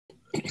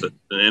it's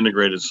an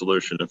integrated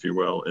solution, if you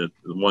will.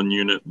 One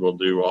unit will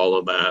do all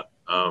of that.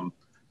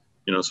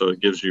 So it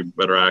gives you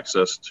better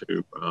access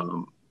to,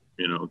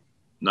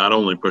 not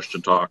only push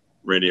to talk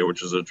radio,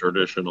 which is a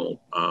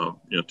traditional,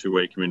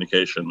 two-way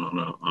communication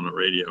on a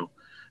radio.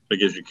 It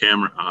gives you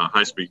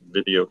high-speed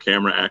video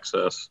camera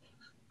access,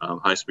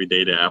 high-speed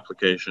data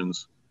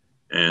applications,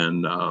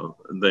 and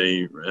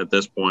they, at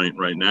this point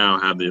right now,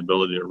 have the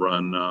ability to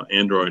run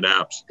Android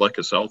apps like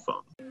a cell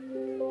phone.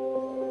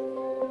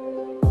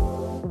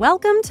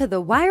 Welcome to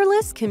the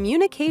Wireless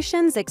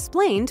Communications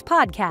Explained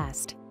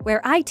podcast, where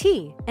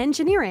IT,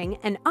 engineering,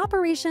 and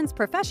operations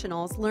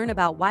professionals learn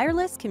about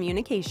wireless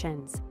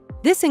communications.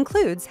 This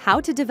includes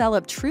how to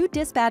develop true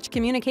dispatch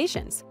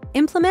communications,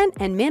 implement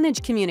and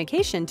manage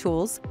communication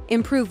tools,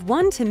 improve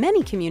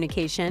one-to-many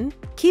communication,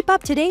 keep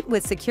up to date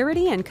with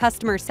security and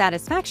customer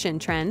satisfaction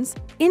trends,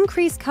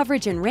 increase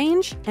coverage and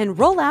range, and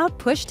roll out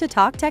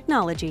push-to-talk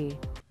technology.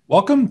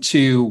 Welcome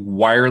to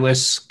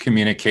Wireless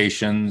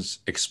Communications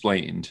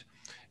Explained.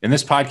 In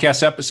this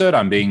podcast episode,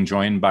 I'm being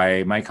joined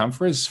by Mike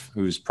Humphreys,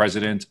 who's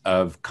president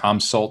of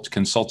Consult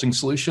Consulting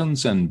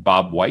Solutions, and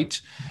Bob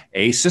White,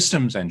 a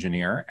systems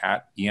engineer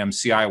at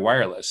EMCI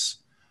Wireless.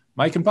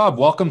 Mike and Bob,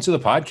 welcome to the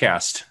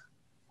podcast.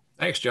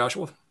 Thanks,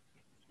 Joshua.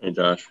 Hey,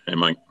 Josh. Hey,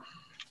 Mike.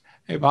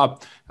 Hey,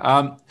 Bob.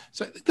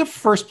 So I think the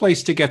first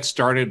place to get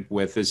started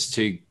with is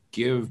to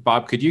give,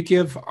 Bob, could you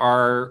give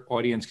our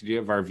audience, could you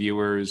give our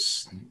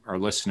viewers, our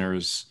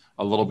listeners,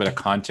 a little bit of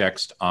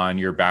context on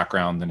your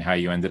background and how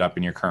you ended up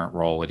in your current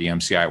role at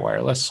EMCI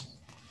Wireless?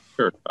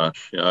 Sure,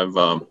 Josh. Yeah, I've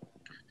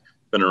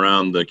been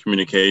around the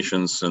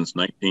communications since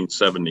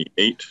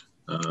 1978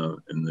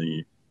 in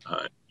the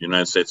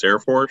United States Air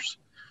Force,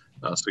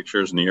 6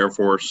 years in the Air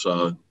Force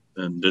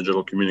in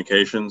digital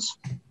communications,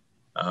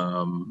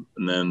 and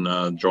then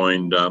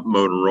joined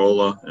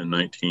Motorola in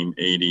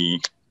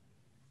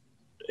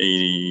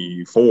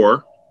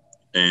 1984.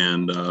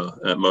 And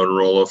at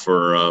Motorola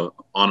for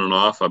on and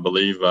off, I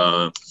believe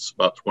it's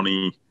about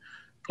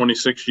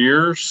 26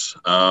 years.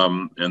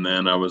 And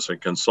then I was a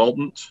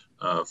consultant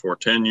for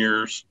 10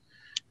 years.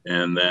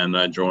 And then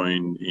I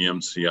joined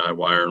EMCI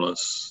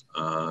Wireless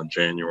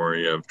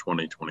January of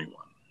 2021.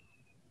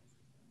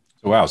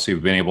 Wow. So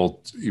you've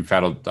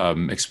had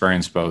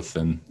experience both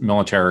in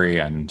military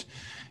and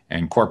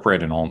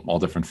corporate and all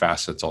different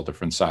facets, all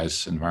different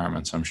size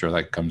environments. I'm sure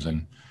that comes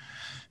in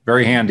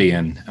very handy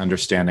in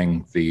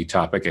understanding the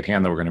topic at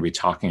hand that we're going to be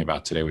talking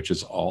about today, which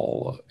is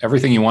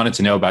everything you wanted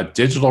to know about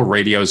digital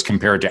radios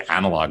compared to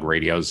analog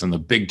radios and the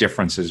big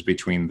differences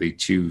between the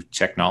two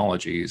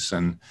technologies.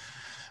 And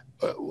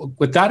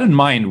with that in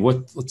mind,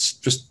 let's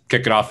just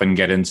kick it off and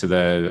get into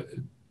the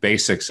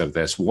basics of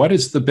this. What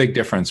is the big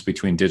difference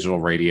between digital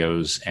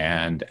radios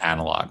and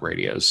analog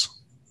radios?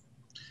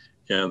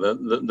 Yeah,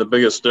 the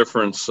biggest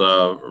difference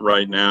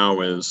right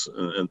now is,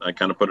 and I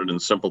kind of put it in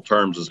simple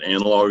terms, is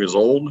analog is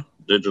old,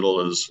 digital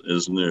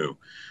is new.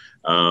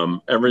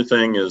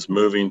 Everything is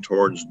moving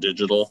towards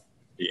digital.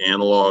 The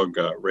analog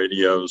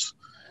radios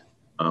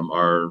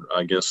are,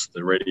 I guess,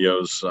 the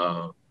radios,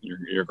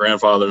 your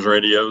grandfather's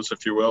radios,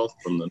 if you will,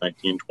 from the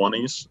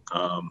 1920s.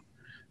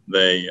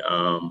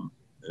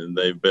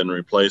 They've been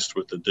replaced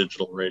with the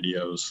digital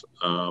radios,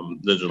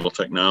 digital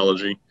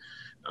technology.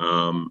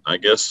 I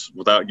guess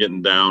without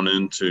getting down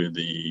into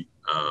the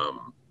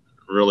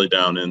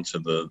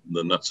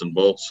nuts and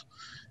bolts,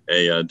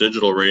 a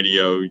digital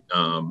radio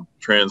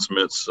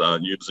transmits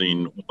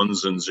using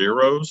ones and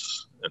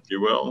zeros, if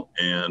you will,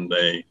 and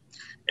a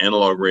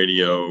analog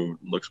radio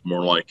looks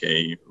more like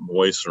a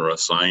voice or a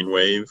sine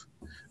wave.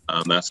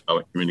 That's how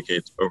it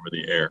communicates over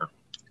the air.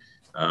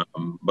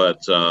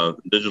 But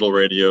digital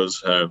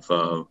radios have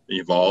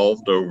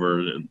evolved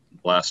over the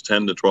last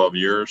 10 to 12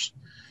 years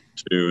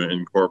to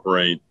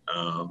incorporate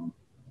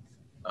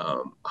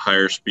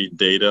higher speed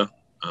data,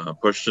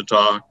 push to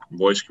talk,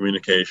 voice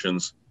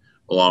communications,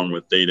 along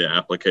with data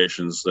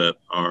applications that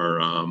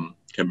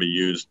can be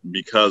used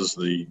because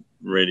the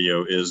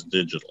radio is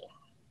digital.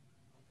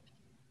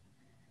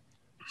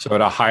 So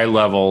at a high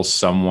level,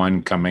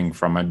 someone coming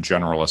from a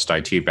generalist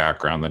IT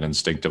background that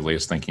instinctively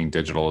is thinking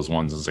digital is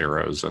ones and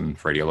zeros and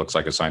radio looks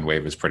like a sine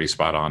wave is pretty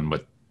spot on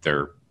with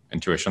their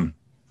intuition.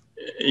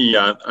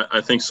 Yeah,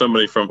 I think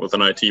somebody with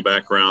an IT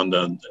background,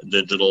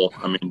 digital's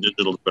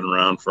been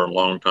around for a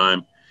long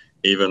time.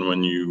 Even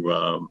when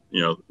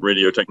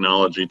radio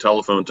technology,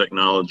 telephone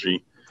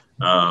technology,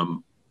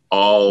 it's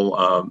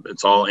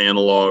all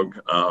analog,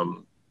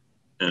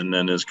 and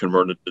then is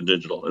converted to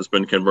digital. It's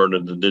been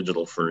converted to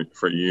digital for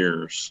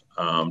years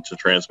to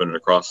transmit it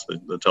across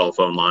the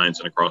telephone lines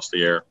and across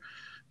the air.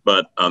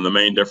 But the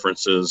main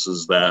difference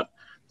is that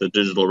the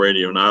digital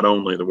radio, not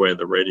only the way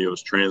the radio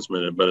is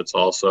transmitted, but it's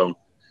also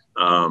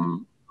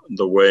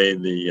the way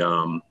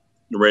the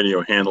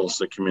radio handles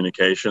the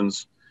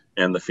communications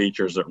and the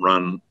features that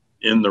run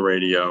in the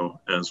radio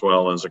as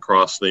well as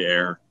across the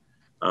air.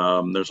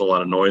 There's a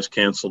lot of noise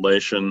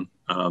cancellation.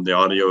 The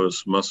audio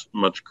is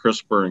much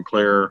crisper and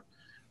clearer.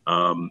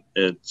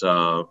 It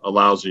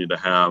allows you to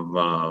have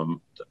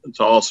to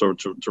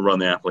run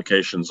the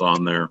applications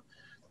on there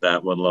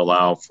that would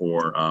allow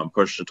for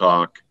push to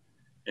talk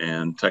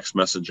and text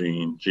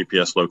messaging,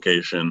 GPS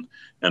location,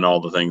 and all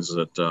the things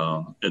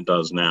that it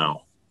does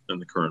now in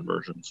the current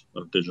versions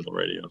of digital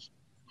radios.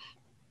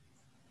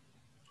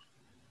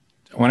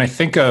 When I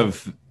think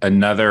of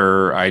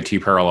another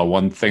IT parallel,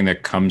 one thing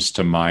that comes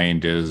to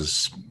mind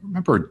is,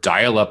 remember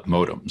dial-up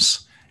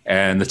modems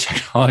and the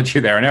technology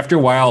there. And after a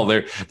while,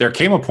 there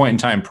came a point in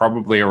time,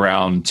 probably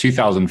around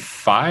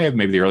 2005,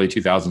 maybe the early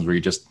 2000s, where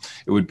it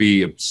would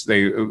be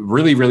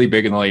really, really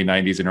big in the late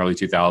 90s and early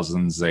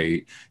 2000s.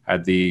 They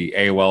had the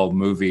AOL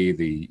movie,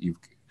 the You've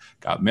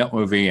Got Mail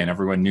movie, and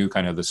everyone knew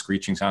kind of the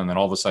screeching sound. And then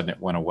all of a sudden it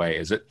went away.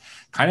 Is it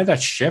kind of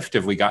that shift?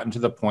 Have we gotten to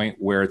the point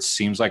where it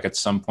seems like at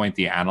some point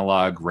the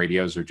analog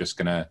radios are just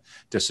going to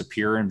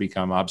disappear and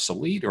become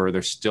obsolete, or are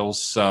there still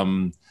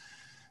some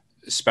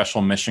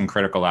special mission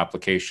critical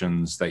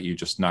applications that you're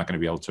just not going to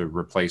be able to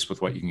replace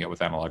with what you can get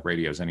with analog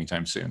radios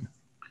anytime soon?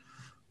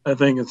 I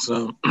think it's,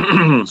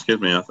 excuse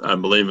me, I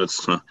believe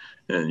it's,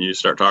 you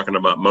start talking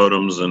about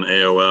modems and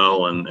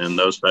AOL and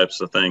those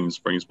types of things,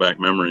 brings back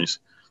memories.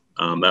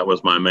 That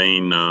was my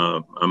main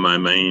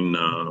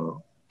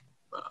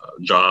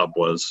job,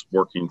 was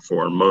working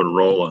for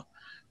Motorola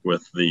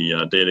with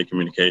the data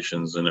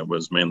communications, and it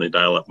was mainly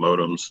dial-up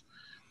modems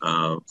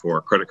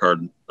for credit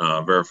card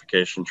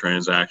verification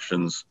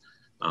transactions,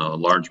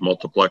 large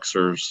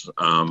multiplexers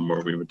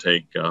where we would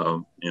take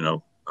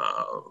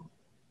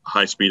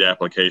high-speed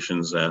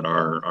applications at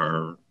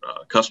our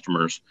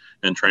customers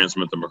and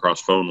transmit them across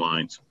phone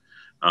lines.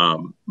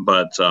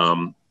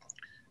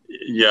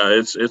 Yeah,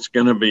 it's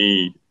going to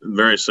be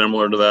very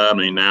similar to that. I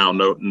mean, now,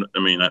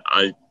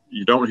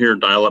 you don't hear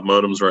dial-up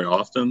modems very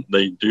often.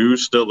 They do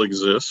still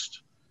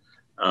exist,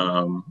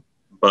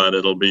 but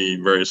it'll be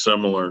very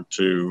similar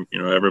to,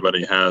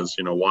 everybody has,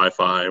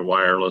 Wi-Fi,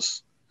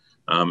 wireless,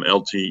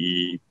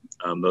 LTE,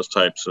 those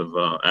types of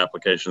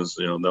applications.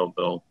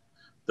 They'll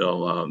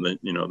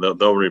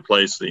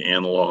replace the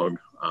analog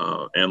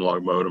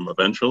modem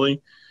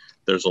eventually.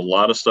 There's a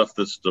lot of stuff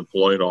that's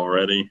deployed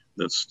already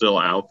that's still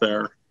out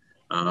there.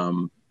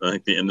 I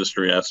think the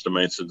industry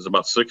estimates it's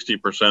about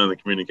 60% of the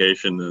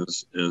communication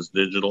is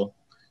digital,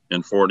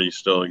 and 40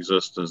 still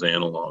exists as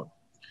analog.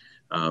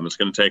 It's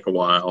going to take a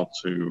while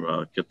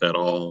to get that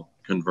all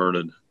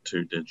converted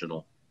to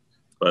digital,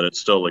 but it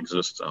still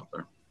exists out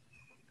there.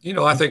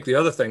 I think the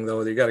other thing,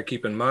 though, that you got to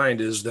keep in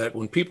mind is that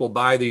when people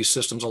buy these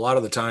systems, a lot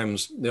of the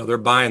times, they're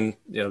buying,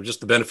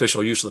 just the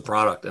beneficial use of the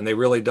product, and they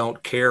really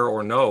don't care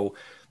or know.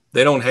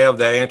 They don't have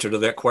the answer to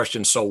that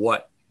question. So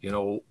what?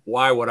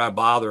 Why would I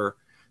bother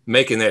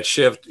making that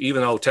shift,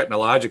 even though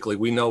technologically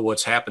we know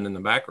what's happened in the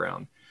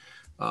background?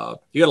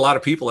 You got a lot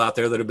of people out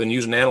there that have been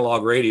using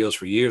analog radios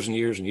for years and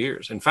years and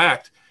years. In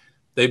fact,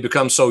 they've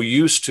become so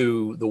used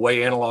to the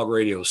way analog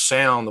radios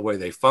sound, the way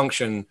they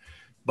function.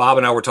 Bob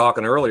and I were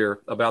talking earlier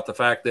about the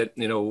fact that,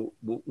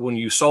 when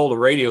you sold a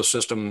radio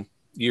system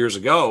years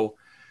ago,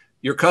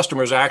 your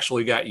customers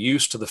actually got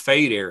used to the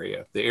fade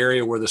area, the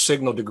area where the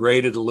signal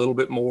degraded a little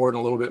bit more and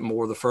a little bit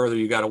more the further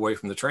you got away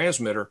from the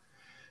transmitter.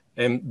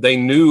 And they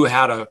knew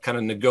how to kind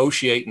of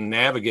negotiate and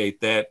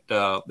navigate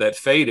that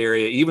fade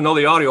area, even though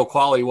the audio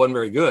quality wasn't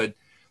very good.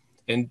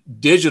 And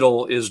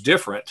digital is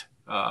different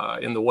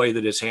in the way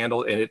that it's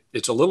handled, and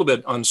it's a little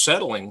bit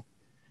unsettling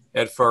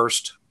at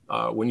first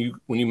when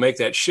you make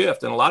that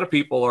shift. And a lot of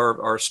people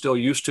are still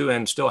used to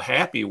and still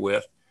happy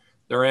with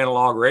their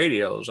analog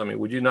radios. I mean,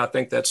 would you not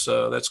think that's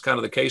kind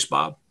of the case,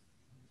 Bob?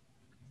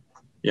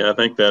 Yeah, I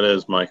think that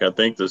is, Mike. I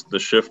think the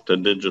shift to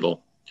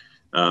digital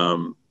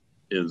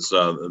is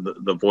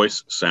the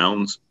voice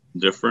sounds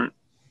different,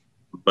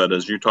 but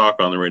as you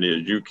talk on the radio,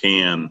 you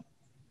can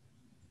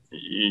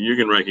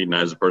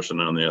recognize the person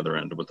on the other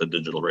end with the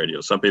digital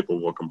radio. Some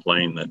people will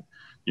complain that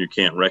you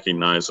can't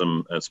recognize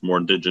them. It's more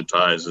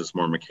digitized, it's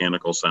more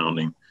mechanical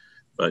sounding,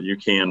 but you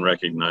can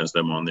recognize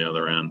them on the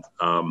other end.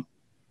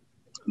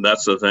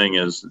 That's the thing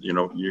is,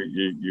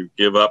 you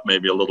give up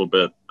maybe a little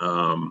bit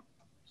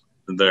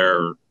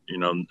there,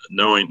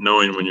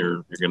 knowing when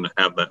you're going to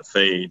have that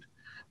fade.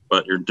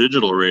 But your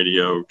digital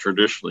radio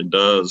traditionally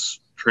does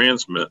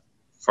transmit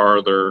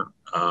farther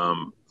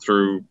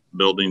through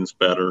buildings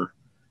better.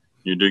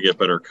 You do get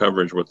better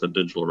coverage with the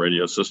digital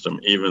radio system,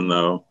 even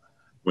though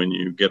when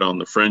you get on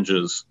the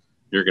fringes,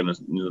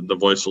 the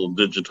voice will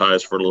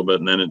digitize for a little bit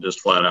and then it just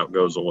flat out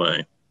goes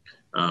away.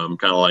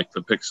 Kind of like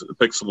the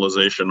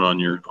pixelization on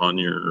your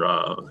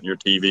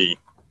TV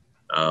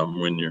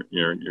when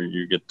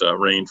you get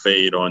rain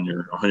fade on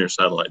your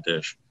satellite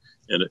dish.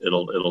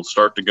 It'll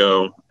start to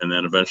go, and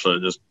then eventually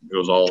it just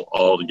goes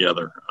all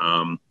together.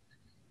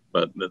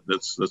 But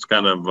that's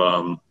kind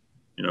of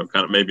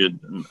maybe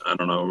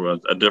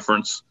a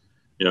difference.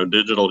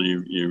 Digital,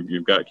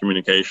 you've got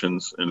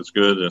communications, and it's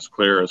good, it's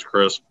clear, it's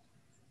crisp,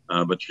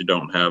 but you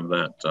don't have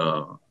that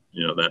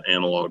that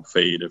analog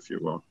fade, if you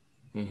will.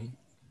 Mm-hmm.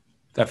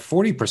 That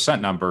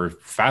 40% number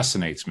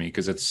fascinates me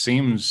because it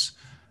seems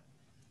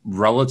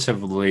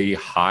relatively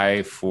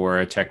high for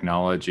a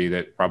technology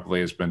that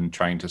probably has been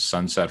trying to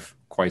sunset for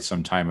quite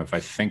some time. If I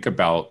think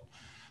about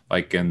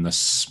like in the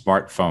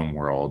smartphone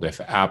world, if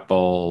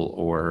Apple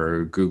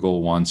or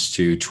Google wants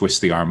to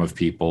twist the arm of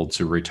people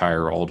to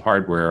retire old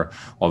hardware,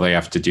 all they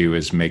have to do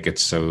is make it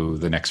so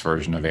the next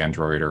version of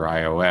Android or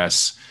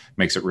iOS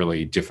makes it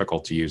really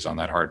difficult to use on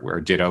that hardware.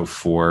 Ditto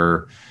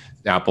for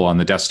Apple on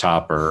the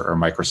desktop or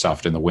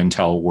Microsoft in the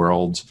Wintel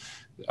world.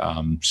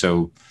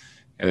 So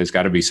there's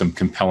got to be some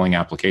compelling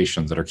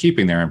applications that are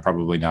keeping there, and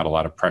probably not a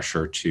lot of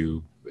pressure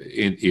to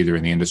either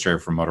in the industry or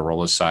from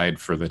Motorola's side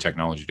for the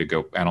technology to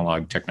go,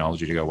 analog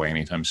technology to go away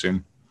anytime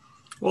soon.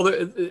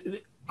 Well,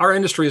 our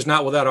industry is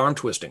not without arm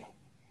twisting,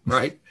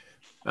 right?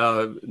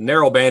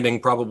 Narrow banding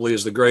probably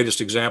is the greatest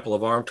example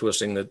of arm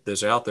twisting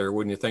that's out there.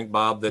 Wouldn't you think,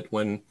 Bob, that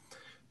when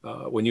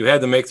you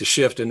had to make the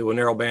shift into a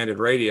narrow banded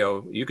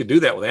radio, you could do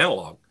that with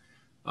analog.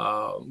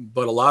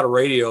 But a lot of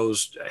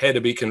radios had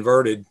to be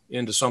converted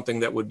into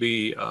something that would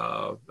be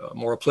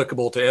more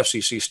applicable to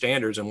FCC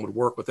standards and would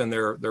work within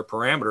their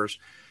parameters.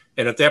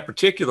 And at that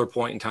particular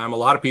point in time, a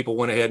lot of people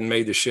went ahead and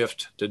made the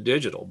shift to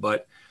digital.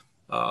 But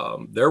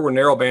there were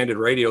narrow banded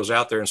radios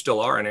out there, and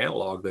still are in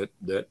analog,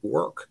 that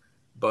work.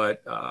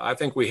 But I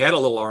think we had a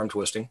little arm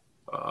twisting.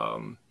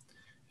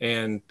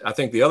 And I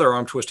think the other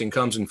arm twisting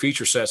comes in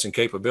feature sets and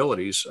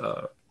capabilities.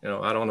 I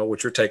don't know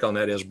what your take on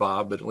that is,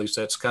 Bob, but at least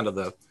that's kind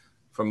of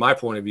from my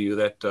point of view,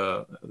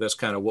 that's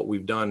kind of what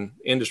we've done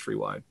industry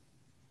wide.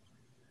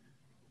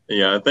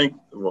 Yeah, I think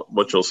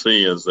what you'll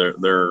see is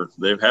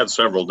they've had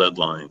several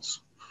deadlines,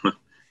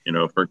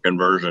 for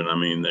conversion. I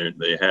mean,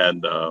 they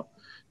had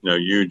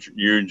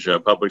huge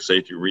public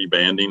safety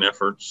rebanding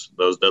efforts.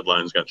 Those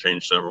deadlines got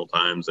changed several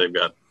times.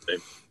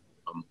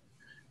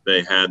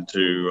 They had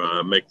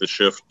to make the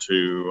shift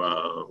to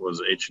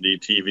was HD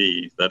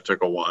TV. That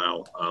took a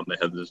while. They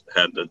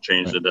had to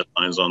change the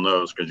deadlines on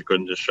those because you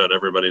couldn't just shut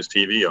everybody's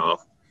TV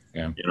off,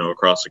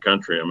 across the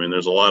country. I mean,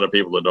 there's a lot of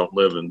people that don't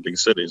live in big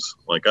cities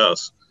like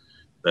us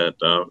that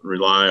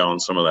rely on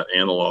some of that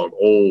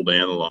old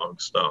analog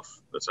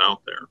stuff that's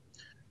out there.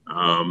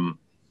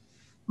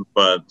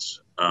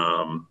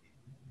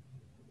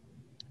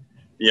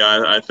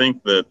 I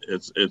think that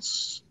it's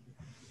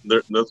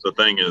that's the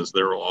thing is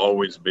there will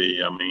always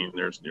be. I mean,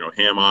 there's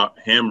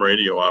ham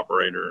radio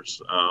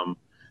operators.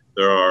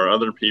 There are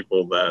other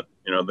people that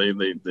they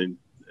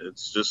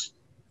it's just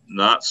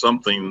not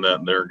something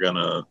that they're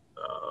gonna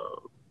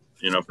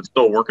if it's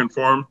still working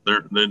for them,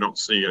 they don't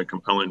see a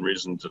compelling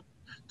reason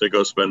to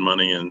go spend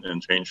money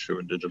and change to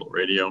a digital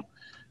radio.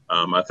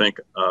 I think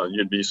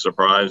you'd be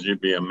surprised,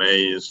 you'd be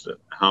amazed at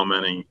how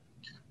many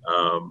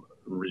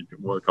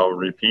what we call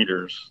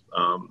repeaters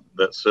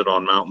that sit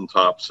on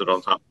mountaintops, sit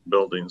on top of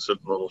buildings, sit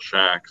in little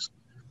shacks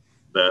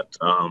that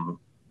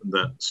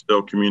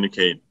still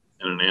communicate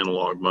in an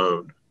analog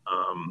mode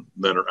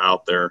that are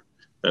out there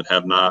that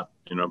have not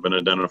been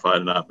identified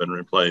and not been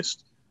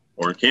replaced,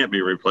 or can't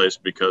be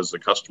replaced because the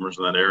customers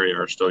in that area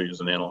are still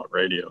using analog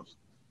radios.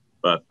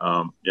 But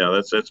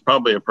it's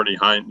probably a pretty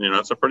high,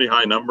 it's a pretty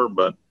high number,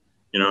 but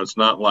it's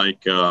not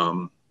like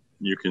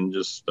you can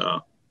just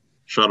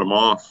shut them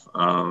off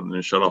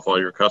and shut off all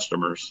your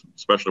customers,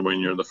 especially when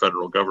you're the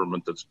federal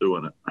government that's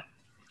doing it.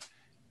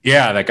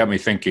 Yeah, that got me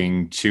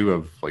thinking too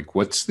of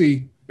what's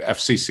the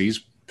FCC's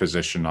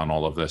position on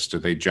all of this? Do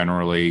they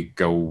generally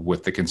go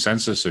with the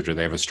consensus, or do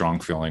they have a strong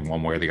feeling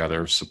one way or the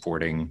other of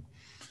supporting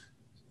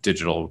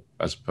digital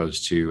as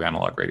opposed to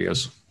analog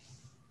radios?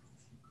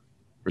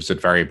 Or does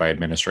it vary by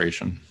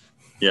administration?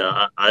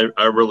 Yeah, I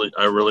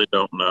really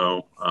don't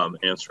know the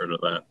answer to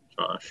that,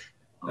 Josh.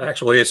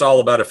 Actually, it's all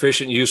about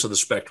efficient use of the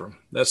spectrum.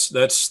 That's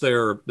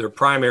their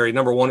primary.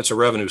 Number one, it's a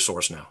revenue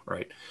source now,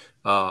 right?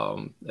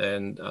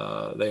 And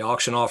they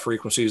auction off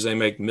frequencies. They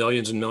make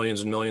millions and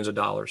millions and millions of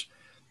dollars.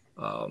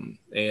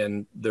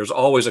 And there's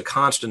always a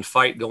constant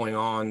fight going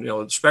on.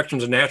 The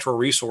spectrum's a natural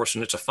resource,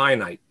 and it's a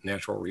finite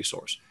natural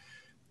resource.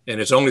 And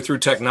it's only through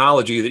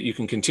technology that you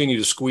can continue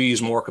to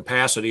squeeze more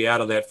capacity out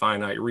of that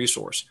finite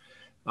resource.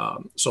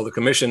 So the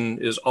commission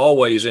is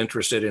always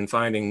interested in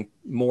finding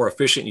more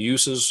efficient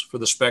uses for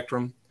the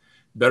spectrum,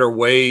 better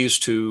ways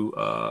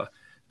to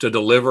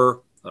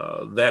deliver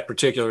that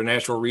particular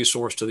natural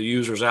resource to the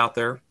users out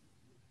there.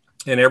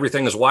 And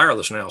everything is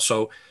wireless now.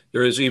 So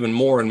there is even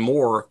more and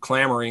more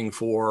clamoring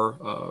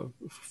for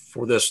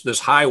this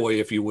highway,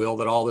 if you will,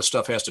 that all this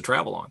stuff has to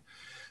travel on.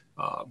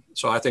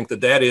 So I think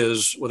that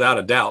is, without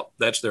a doubt,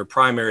 that's their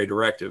primary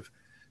directive.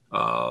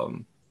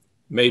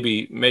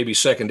 Maybe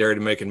secondary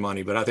to making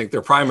money, but I think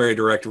their primary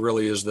directive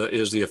really is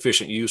the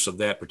efficient use of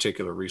that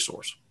particular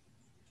resource.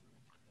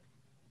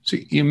 So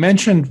you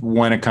mentioned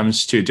when it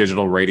comes to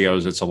digital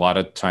radios, it's a lot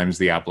of times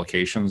the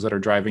applications that are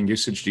driving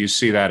usage. Do you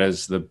see that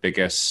as the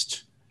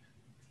biggest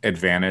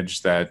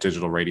advantage that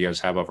digital radios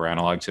have over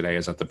analog today?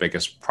 Is that the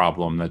biggest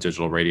problem that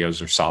digital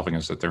radios are solving,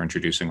 is that they're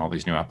introducing all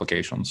these new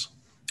applications?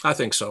 I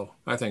think so.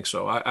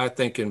 I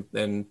think,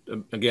 and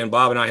again,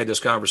 Bob and I had this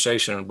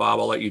conversation, and Bob,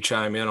 I'll let you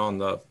chime in on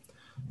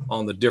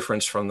the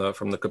difference from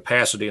the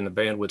capacity and the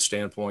bandwidth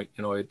standpoint.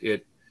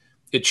 It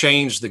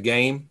changed the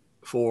game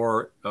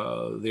for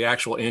the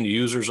actual end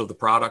users of the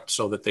product,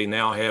 so that they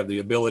now have the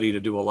ability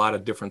to do a lot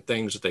of different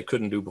things that they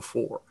couldn't do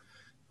before.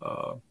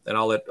 And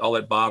I'll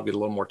let Bob get a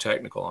little more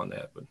technical on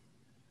that. But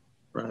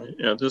right,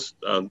 yeah, just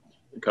a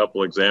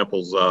couple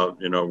examples.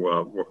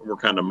 We're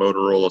kind of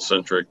Motorola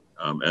centric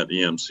at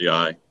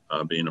EMCI,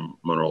 being a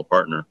Motorola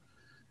partner.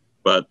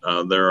 But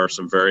there are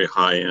some very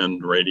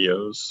high-end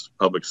radios,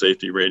 public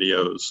safety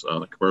radios,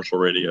 commercial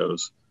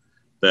radios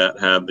that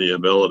have the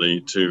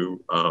ability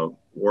to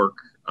work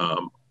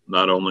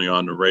not only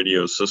on the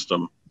radio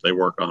system, they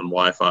work on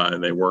Wi-Fi,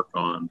 they work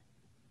on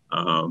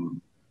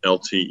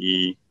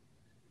LTE,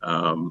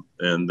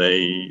 and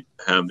they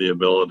have the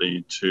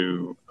ability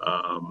to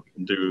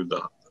do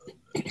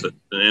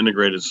an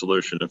integrated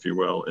solution, if you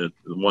will.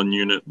 One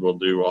unit will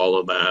do all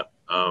of that.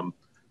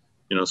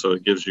 So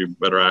it gives you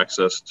better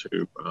access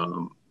to,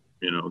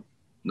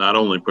 not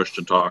only push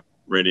to talk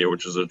radio,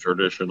 which is a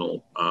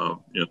traditional,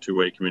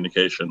 two-way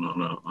communication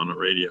on a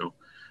radio,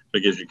 but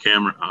it gives you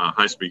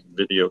high-speed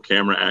video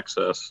camera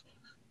access,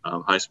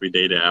 high-speed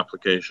data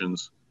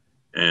applications,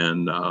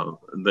 and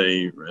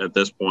they, at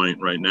this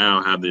point right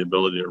now, have the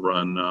ability to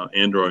run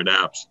Android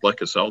apps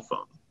like a cell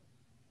phone,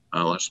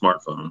 like a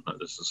smartphone, not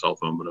just a cell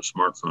phone, but a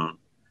smartphone.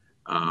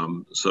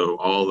 So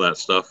all that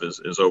stuff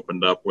is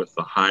opened up with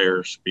the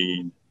higher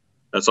speed.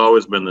 That's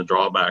always been the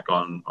drawback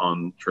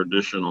on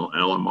traditional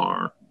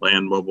LMR,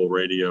 land mobile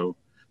radio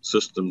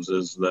systems,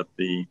 is that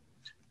the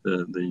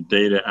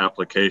data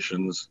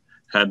applications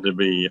had to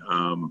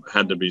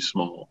be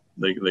small.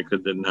 They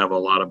didn't have a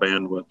lot of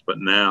bandwidth, but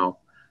now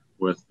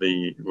with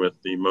the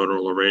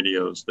Motorola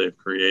radios, they've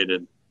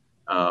created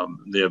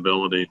the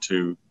ability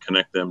to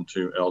connect them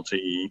to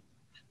LTE,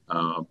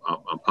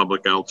 a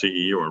public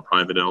LTE or a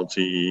private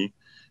LTE,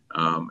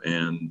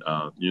 and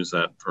use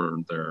that for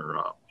their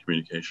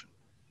communication.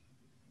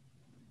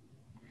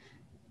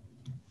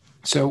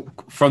 So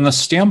from the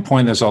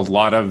standpoint, there's a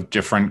lot of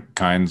different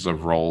kinds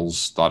of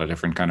roles, a lot of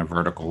different kind of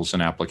verticals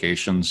and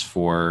applications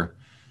for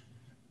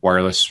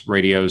wireless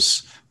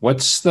radios.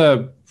 What's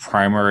the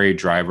primary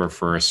driver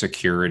for a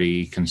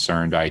security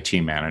concerned IT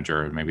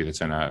manager, maybe that's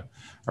in a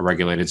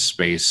regulated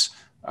space,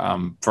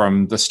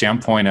 from the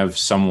standpoint of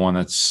someone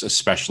that's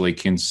especially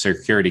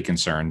security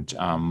concerned?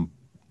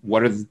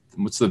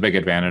 What's the big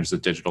advantage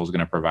that digital is going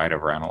to provide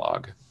over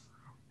analog?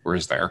 Or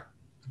is there?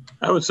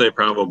 I would say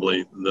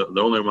probably the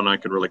only one I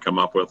could really come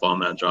up with on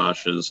that,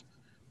 Josh, is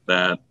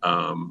that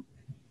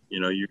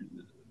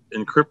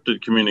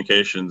encrypted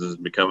communications is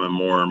becoming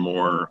more and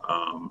more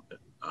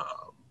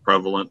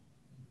prevalent.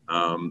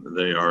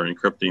 They are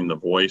encrypting the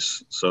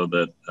voice so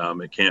that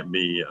it can't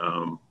be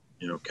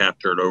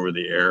captured over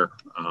the air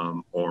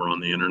or on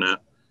the internet,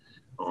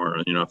 or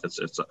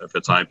if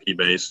it's IP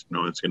based,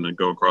 it's going to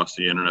go across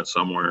the internet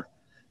somewhere,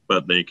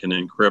 but they can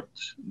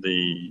encrypt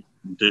the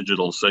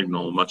digital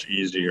signal much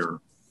easier.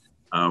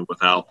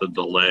 Without the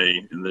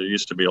delay. And there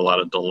used to be a lot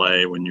of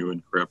delay when you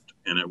encrypt,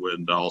 and it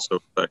would also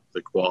affect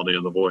the quality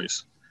of the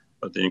voice.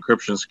 But the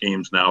encryption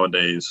schemes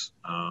nowadays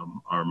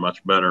are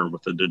much better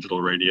with the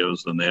digital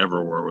radios than they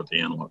ever were with the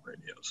analog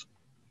radios.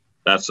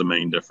 That's the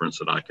main difference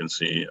that I can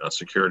see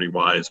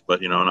security-wise.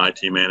 But, an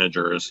IT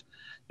manager is,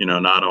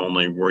 not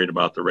only worried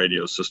about the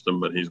radio system,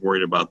 but he's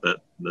worried about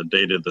the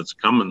data that's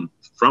coming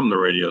from the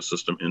radio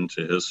system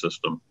into his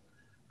system,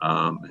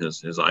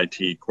 his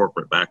IT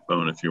corporate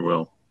backbone, if you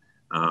will.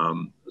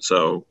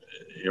 So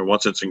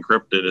once it's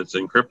encrypted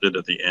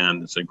at the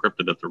end. It's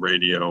encrypted at the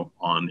radio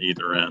on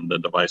either end. The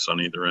device on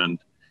either end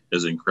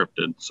is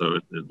encrypted. So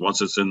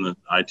once it's in the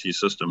IT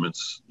system,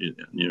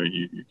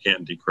 you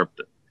can't decrypt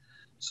it.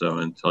 So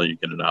until you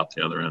get it out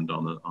the other end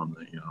on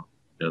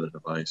the other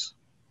device,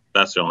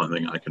 that's the only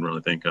thing I can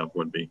really think of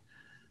would be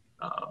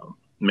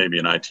maybe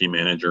an IT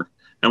manager.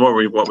 And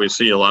what we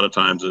see a lot of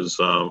times is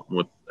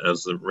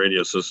as the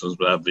radio systems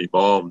have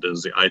evolved,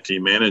 is the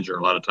IT manager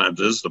a lot of times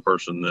is the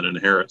person that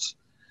inherits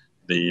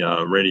the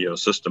radio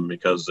system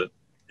because it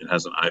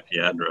has an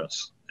IP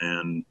address.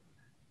 And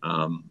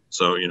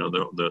so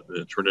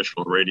the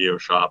traditional radio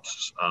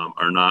shops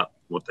are not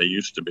what they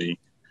used to be,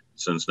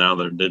 since now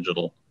they're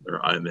digital. They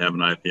have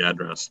an IP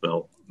address.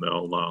 They'll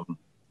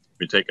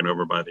be taken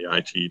over by the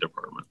IT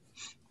department.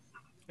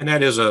 And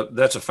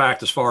that's a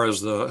fact as far as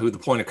who the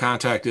point of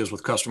contact is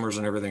with customers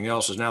and everything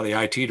else is now the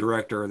IT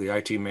director, the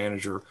IT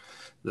manager,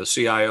 the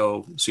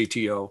CIO,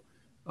 CTO.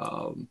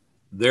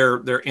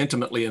 They're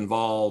intimately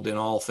involved in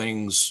all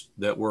things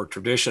that were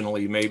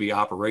traditionally maybe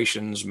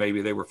operations,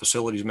 maybe they were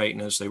facilities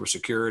maintenance, they were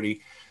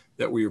security,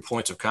 that were your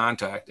points of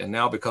contact. And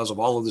now because of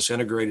all of this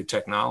integrated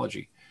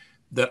technology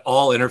that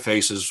all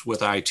interfaces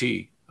with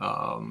IT,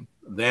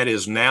 that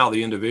is now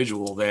the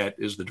individual that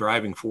is the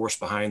driving force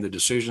behind the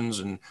decisions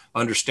and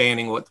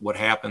understanding what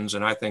happens.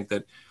 And I think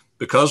that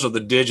because of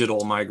the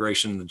digital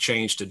migration, the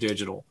change to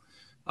digital,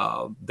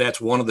 that's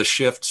one of the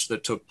shifts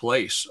that took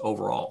place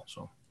overall.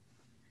 So,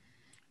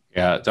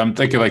 yeah, I'm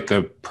thinking like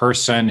the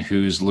person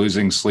who's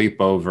losing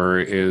sleep over,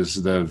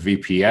 is the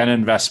VPN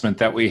investment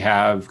that we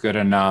have good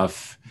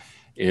enough?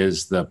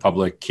 Is the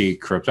public key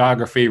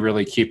cryptography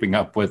really keeping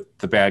up with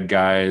the bad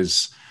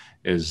guys?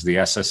 Is the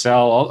SSL,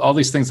 all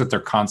these things that they're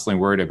constantly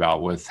worried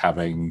about with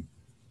having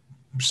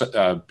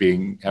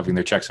having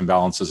their checks and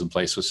balances in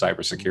place with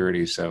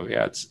cybersecurity. So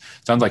yeah, it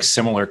sounds like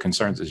similar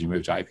concerns as you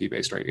move to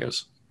IP-based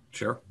radios.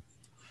 Sure.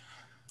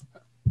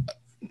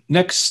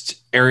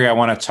 Next area I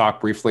want to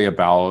talk briefly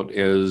about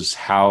is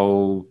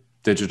how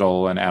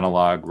digital and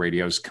analog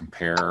radios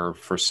compare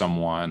for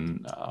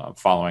someone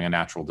following a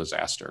natural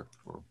disaster.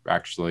 We're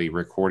actually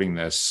recording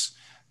this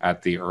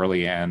at the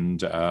early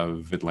end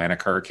of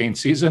Atlantic hurricane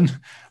season.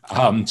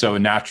 So a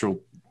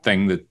natural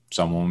thing that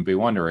someone would be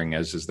wondering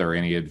is there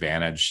any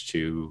advantage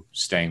to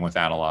staying with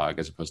analog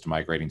as opposed to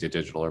migrating to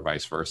digital or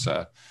vice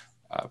versa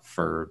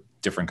for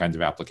different kinds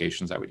of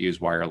applications that would use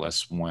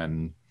wireless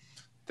when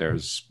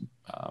there's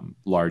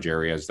large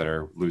areas that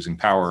are losing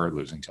power,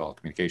 losing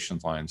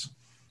telecommunications lines?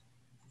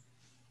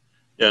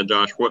 Yeah,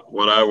 Josh,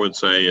 what I would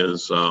say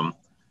is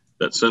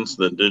that since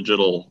the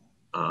digital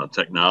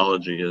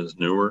technology is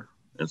newer,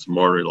 it's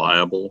more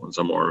reliable, it's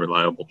a more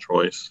reliable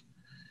choice.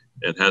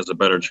 It has a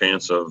better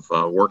chance of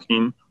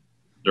working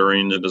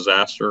during the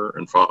disaster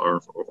and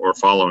or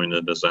following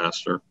the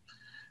disaster.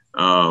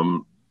 A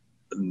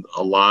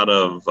lot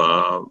of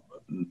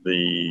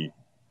the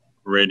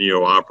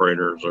radio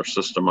operators or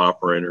system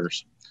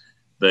operators,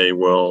 they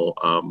will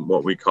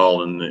what we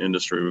call in the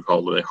industry, we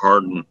call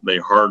they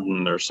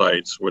harden their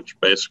sites, which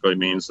basically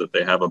means that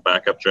they have a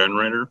backup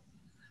generator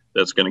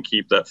that's going to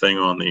keep that thing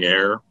on the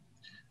air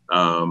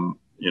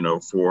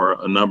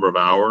for a number of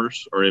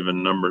hours or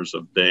even numbers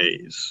of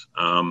days.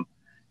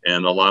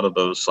 And a lot of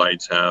those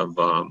sites have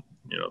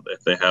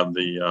if they have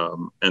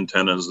the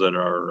antennas that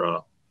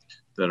are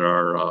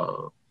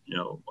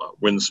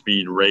wind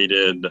speed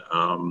rated,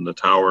 the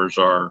towers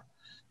are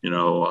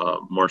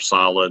more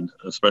solid,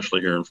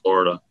 especially here in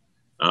Florida.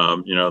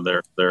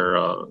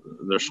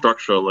 They're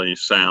structurally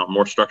sound,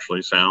 more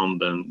structurally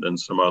sound than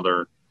some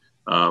other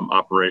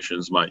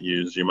operations might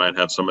use. You might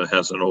have somebody that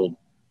has an old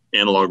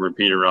analog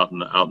repeater out in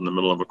the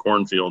middle of a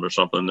cornfield or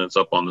something that's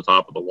up on the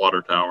top of the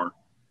water tower.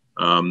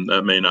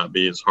 That may not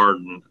be as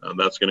hardened.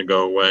 That's going to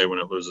go away when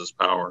it loses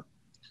power.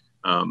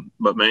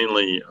 But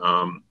mainly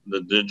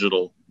the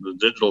digital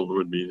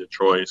would be the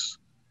choice.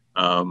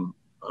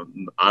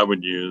 I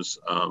would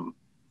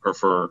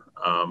prefer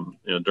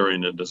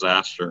during a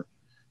disaster.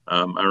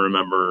 I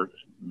remember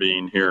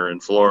being here in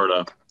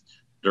Florida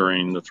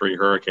during the 3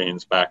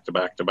 hurricanes back to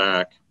back to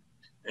back,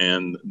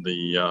 and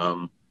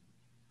the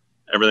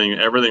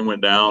everything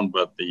went down,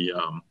 but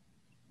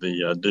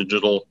the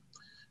digital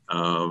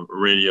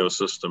radio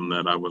system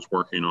that I was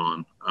working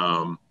on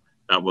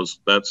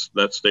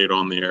that stayed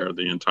on the air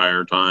the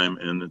entire time,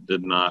 and it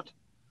did not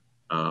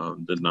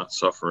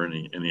suffer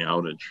any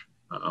outage.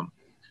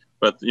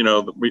 But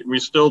we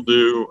still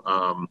do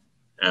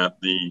at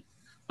the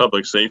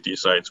public safety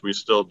sites. We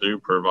still do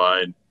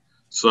provide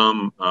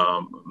some,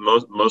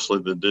 mostly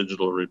the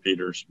digital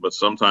repeaters, but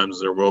sometimes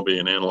there will be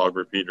an analog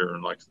repeater.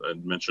 And like I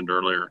mentioned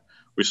earlier,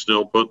 we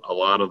still put a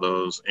lot of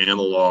those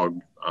analog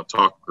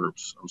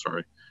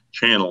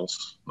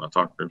channels, not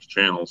talk groups,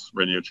 channels,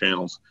 radio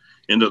channels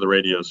into the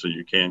radio so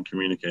you can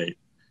communicate.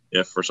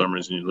 If for some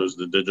reason you lose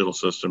the digital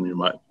system, you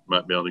might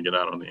be able to get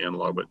out on the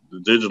analog, but the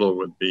digital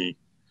would be,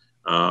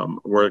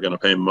 we're going to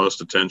pay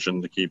most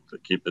attention to keep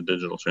the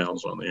digital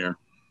channels on the air.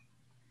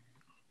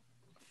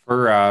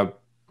 For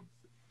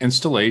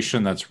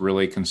installation that's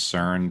really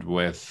concerned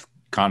with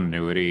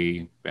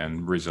continuity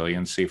and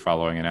resiliency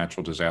following a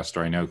natural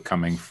disaster, I know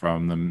coming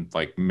from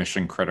the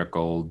mission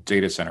critical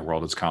data center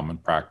world, it's common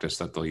practice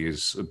that they'll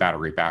use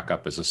battery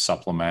backup as a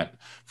supplement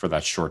for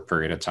that short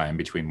period of time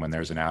between when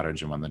there's an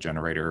outage and when the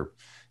generator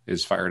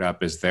is fired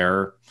up. Is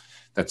there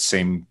that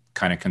same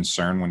kind of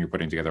concern when you're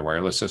putting together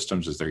wireless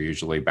systems? Is there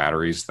usually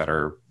batteries that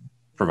are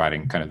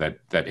providing kind of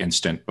that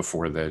instant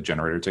before the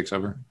generator takes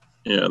over?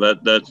 Yeah,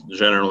 that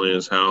generally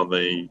is how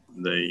they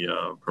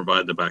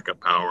provide the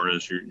backup power.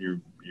 Is you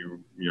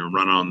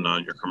run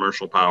on your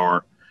commercial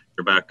power,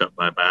 you're backed up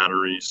by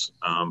batteries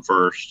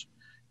first,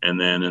 and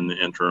then in the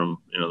interim,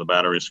 the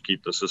batteries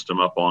keep the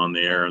system up on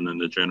the air, and then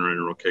the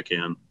generator will kick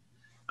in.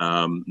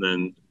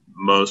 Then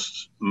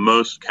most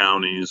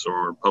counties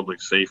or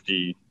public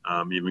safety,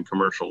 even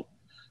commercial,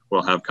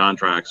 will have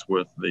contracts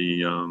with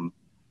the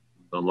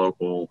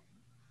local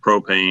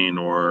propane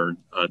or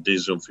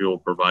diesel fuel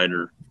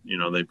provider.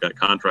 They've got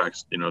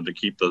contracts, to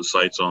keep those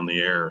sites on the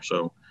air.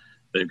 So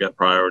they've got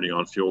priority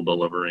on fuel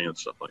delivery and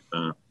stuff like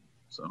that.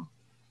 So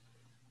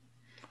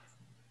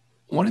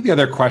one of the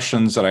other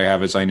questions that I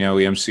have is, I know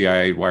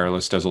EMCI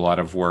Wireless does a lot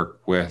of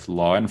work with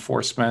law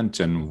enforcement,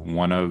 and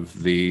one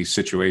of the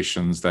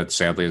situations that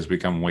sadly has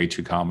become way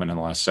too common in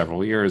the last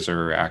several years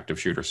are active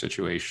shooter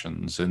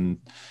situations. And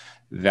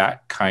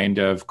that kind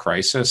of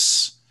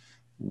crisis,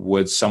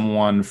 would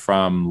someone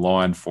from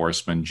law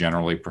enforcement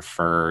generally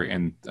prefer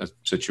in a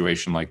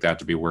situation like that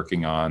to be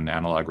working on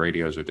analog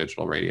radios or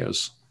digital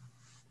radios?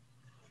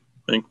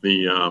 I think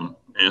the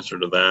answer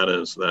to that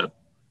is that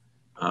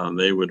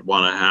they would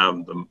want to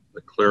have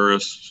the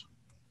clearest,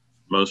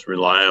 most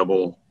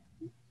reliable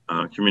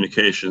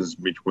communications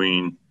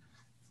between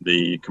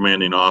the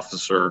commanding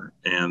officer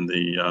and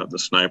the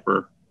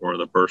sniper or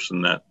the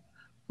person that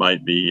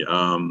might be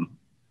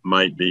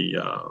might be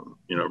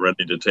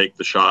ready to take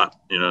the shot,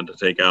 to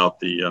take out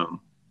the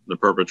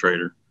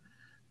perpetrator.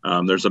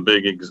 There's a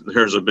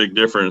big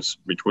difference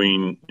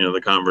between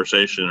the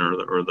conversation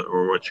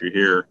or what you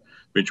hear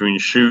between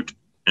shoot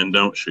and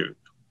don't shoot.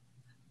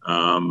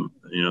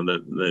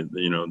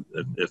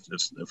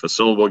 If a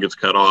syllable gets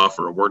cut off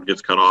or a word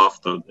gets cut off,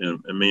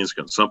 it means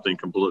something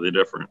completely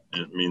different.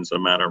 It means a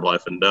matter of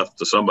life and death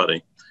to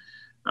somebody.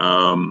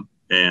 It's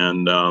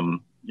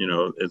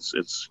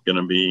going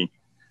to be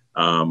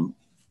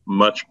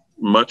much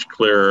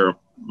clearer,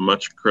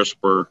 much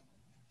crisper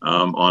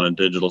on a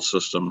digital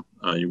system.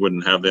 You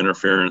wouldn't have the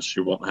interference.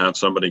 You won't have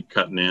somebody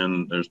cutting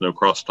in. There's no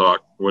crosstalk.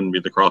 Wouldn't be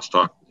the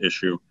crosstalk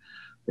issue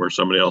where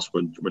somebody else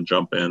would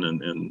jump in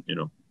and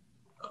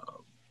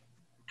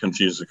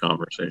confuse the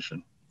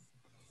conversation.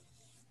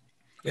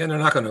 And they're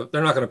not going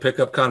to pick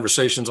up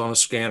conversations on a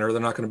scanner. They're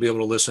not going to be able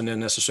to listen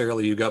in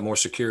necessarily. You've got more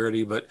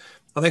security. But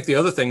I think the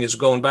other thing is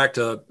going back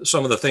to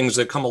some of the things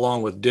that come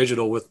along with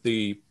digital, with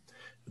the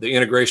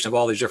integration of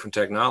all these different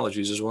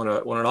technologies, is when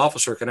an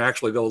officer can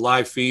actually go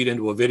live feed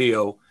into a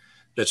video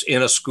that's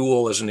in a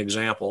school, as an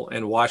example,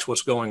 and watch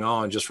what's going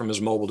on just from his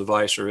mobile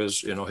device or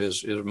his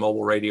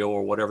mobile radio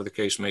or whatever the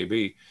case may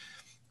be.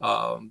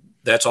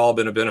 That's all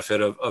been a benefit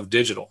of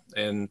digital,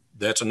 and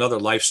that's another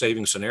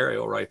life-saving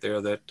scenario right there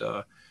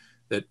that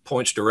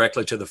points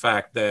directly to the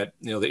fact that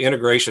the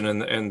integration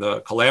and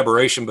the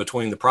collaboration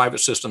between the private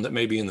system that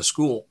may be in the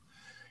school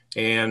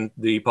and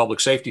the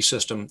public safety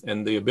system,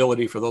 and the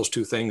ability for those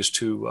two things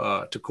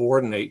to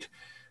coordinate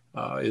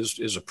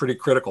is a pretty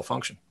critical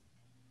function.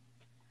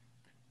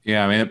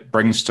 Yeah, I mean, it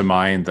brings to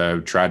mind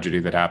the tragedy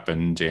that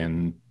happened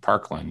in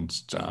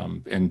Parkland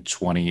in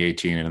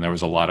 2018, and there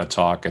was a lot of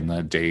talk in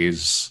the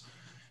days,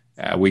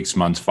 weeks,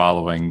 months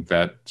following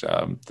that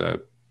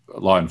the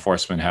law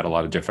enforcement had a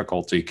lot of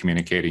difficulty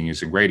communicating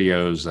using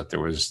radios, that there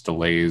was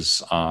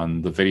delays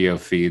on the video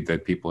feed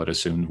that people had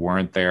assumed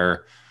weren't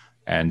there.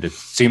 And it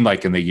seemed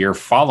like in the year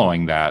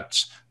following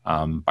that,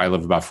 I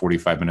live about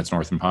 45 minutes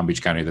north in Palm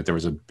Beach County, that there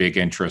was a big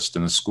interest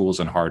in the schools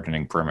and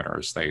hardening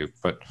perimeters. They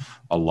put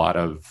a lot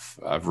of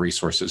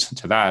resources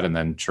into that. And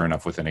then sure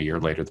enough, within a year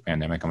later, the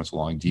pandemic comes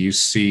along. Do you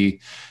see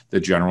the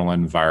general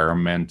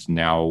environment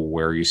now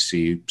where you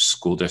see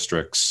school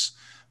districts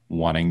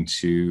wanting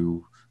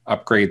to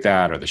upgrade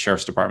that, or the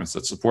sheriff's departments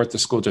that support the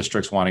school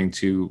districts wanting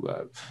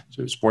to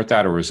support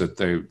that? Or is it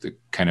the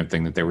kind of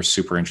thing that they were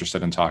super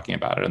interested in talking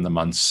about it in the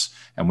months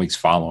and weeks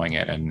following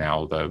it, and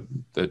now the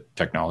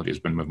technology has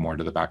been moved more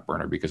to the back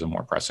burner because of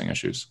more pressing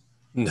issues?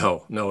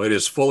 No, it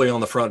is fully on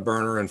the front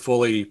burner, and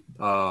fully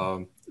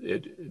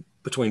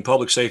between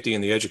public safety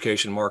and the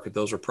education market,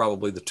 those are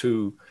probably the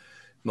two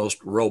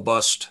most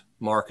robust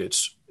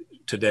markets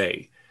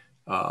today.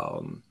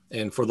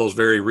 And for those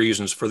very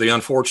reasons, for the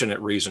unfortunate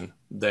reason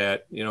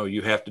that,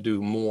 you have to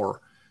do more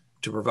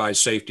to provide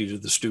safety to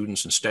the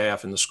students and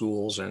staff in the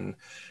schools. And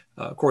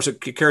of course,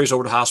 it carries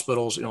over to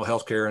hospitals,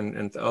 healthcare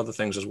and other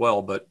things as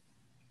well. But,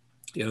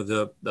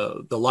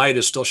 the light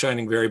is still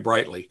shining very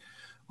brightly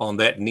on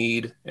that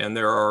need. And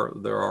there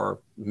are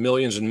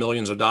millions and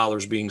millions of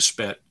dollars being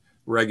spent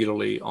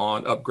regularly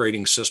on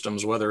upgrading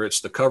systems, whether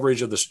it's the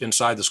coverage of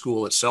inside the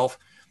school itself,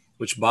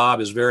 which Bob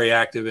is very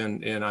active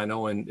in I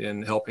know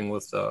in helping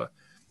with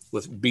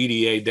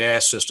BDA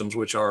DAS systems,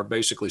 which are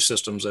basically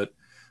systems that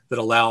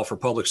allow for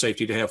public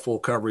safety to have full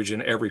coverage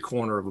in every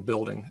corner of a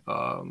building,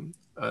 and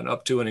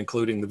up to and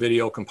including the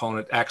video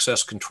component,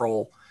 access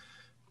control.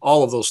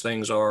 All of those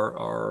things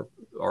are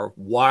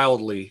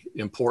wildly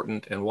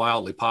important and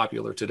wildly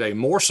popular today,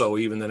 more so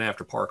even than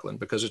after Parkland,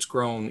 because it's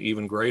grown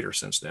even greater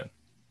since then.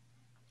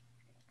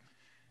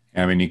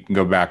 I mean, you can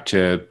go back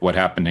to what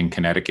happened in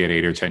Connecticut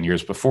 8 or 10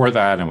 years before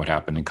that, and what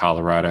happened in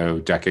Colorado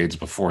decades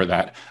before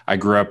that. I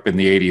grew up in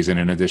the 80s, and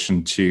in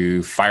addition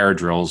to fire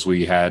drills,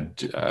 we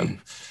had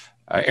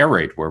air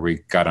raid, where we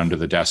got under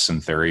the desks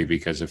in theory,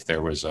 because if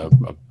there was a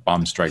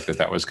bomb strike,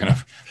 that was going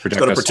to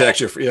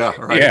protect us. Yeah,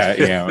 right.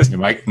 Yeah.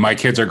 My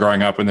kids are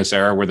growing up in this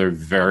era where they're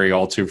very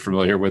all too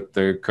familiar with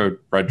the code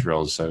red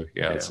drills. So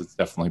it's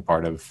definitely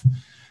part of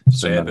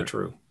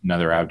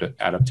another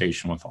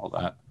adaptation with all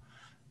that.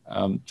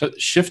 So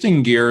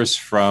shifting gears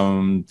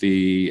from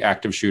the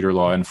active shooter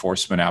law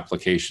enforcement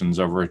applications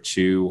over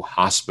to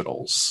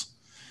hospitals,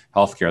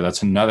 healthcare,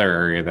 that's another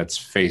area that's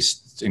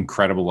faced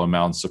incredible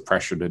amounts of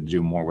pressure to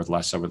do more with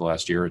less over the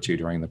last year or two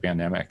during the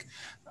pandemic.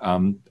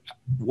 How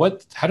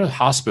do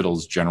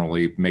hospitals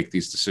generally make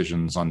these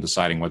decisions on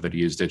deciding whether to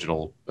use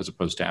digital as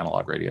opposed to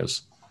analog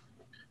radios?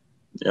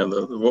 Yeah,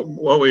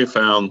 what we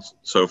found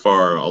so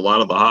far, a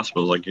lot of the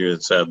hospitals, like you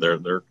had said,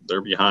 they're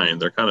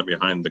behind. They're kind of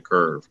behind the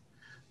curve.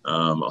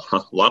 A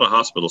lot of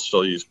hospitals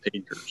still use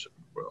pagers, if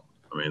you will.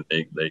 I mean,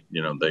 they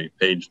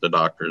page the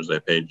doctors, they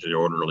page the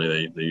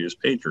orderly, they use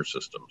pager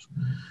systems.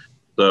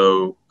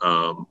 So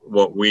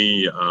what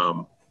we,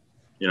 I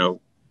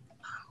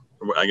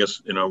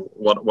guess,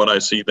 what I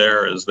see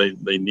there is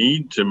they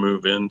need to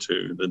move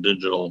into the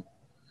digital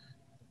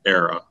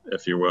era,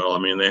 if you will. I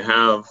mean, they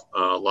have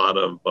a lot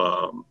of,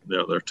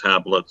 their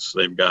tablets,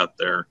 they've got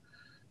their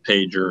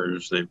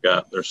pagers, they've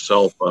got their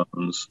cell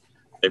phones.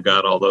 they've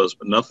got all those,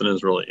 but nothing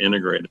is really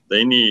integrated.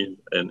 They need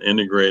an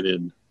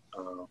integrated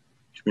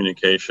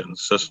communication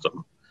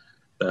system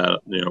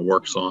that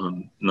works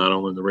on not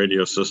only the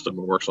radio system,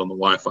 but works on the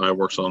Wi-Fi,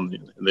 works on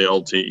the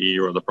LTE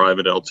or the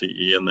private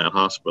LTE in that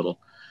hospital.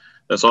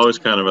 That's always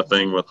kind of a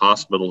thing with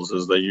hospitals,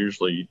 is they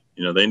usually,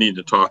 they need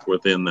to talk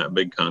within that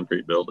big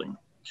concrete building.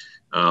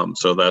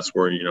 So that's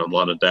where, a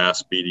lot of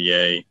DAS,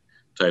 BDA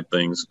type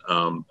things.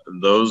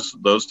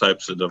 Those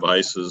types of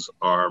devices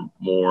are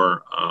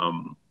more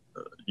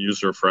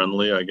user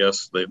friendly, I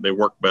guess. They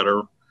work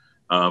better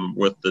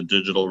with the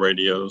digital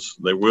radios.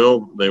 They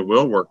will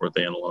work with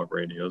the analog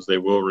radios. They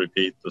will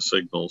repeat the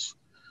signals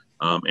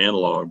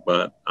analog,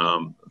 but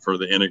for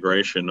the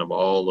integration of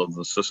all of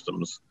the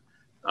systems,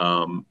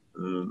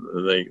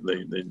 they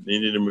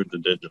need to move to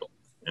digital.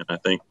 And I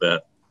think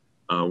that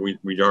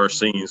we are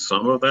seeing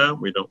some of that.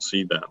 We don't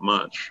see that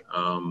much.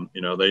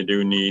 They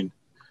do need,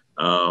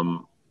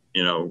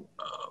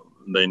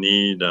 they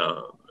need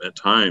at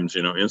times,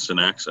 instant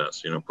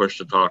access, push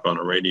to talk on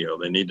a radio.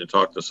 They need to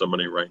talk to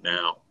somebody right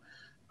now.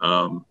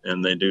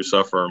 And they do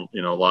suffer, a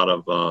lot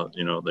of,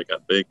 they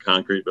got big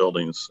concrete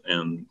buildings,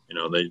 and,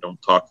 they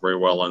don't talk very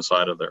well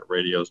inside of their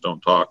radios,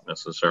 don't talk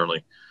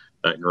necessarily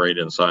that great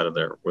inside of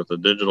there. With a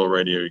digital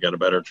radio, you got a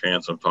better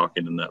chance of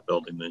talking in that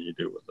building than you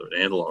do with an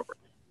analog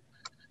radio.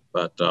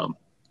 But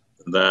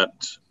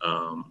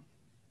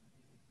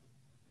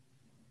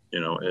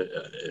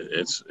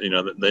it's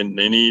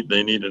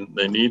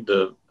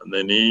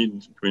they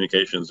need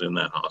communications in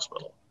that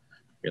hospital.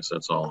 I guess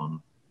that's all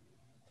I'm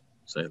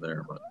say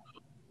there. But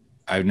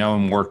I know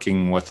I'm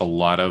working with a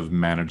lot of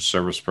managed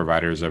service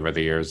providers over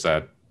the years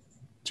that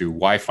do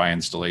Wi-Fi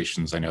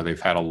installations. I know they've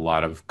had a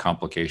lot of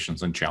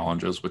complications and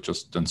challenges with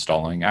just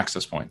installing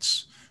access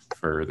points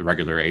for the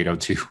regular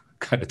 802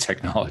 kind of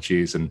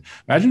technologies. And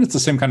imagine it's the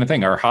same kind of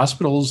thing. Are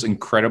hospitals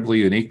incredibly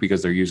unique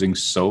because they're using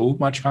so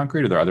much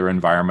concrete? Are there other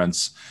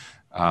environments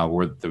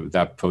where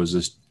that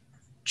poses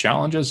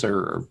challenges,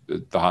 or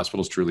the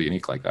hospital is truly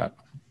unique like that?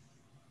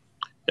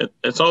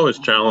 It's always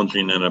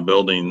challenging in a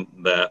building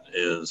that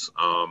is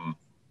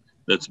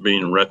that's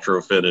being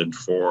retrofitted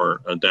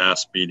for a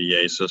DAS,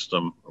 BDA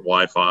system,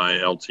 Wi-Fi,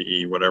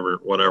 LTE,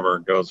 whatever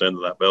goes into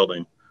that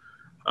building.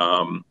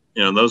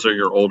 Those are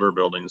your older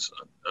buildings.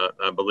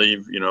 I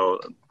believe,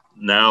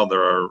 now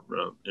there are,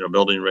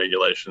 building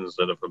regulations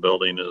that if a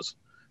building is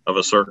of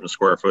a certain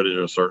square footage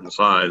or a certain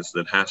size,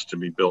 that has to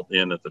be built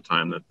in at the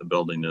time that the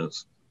building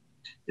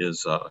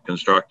is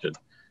constructed.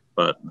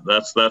 But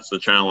that's the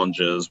challenge,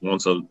 is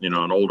once an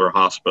older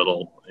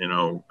hospital,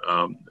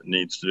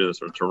 needs to do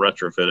this or to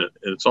retrofit it,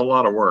 it's a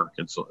lot of work.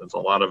 It's a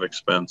lot of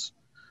expense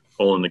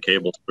pulling the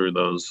cables through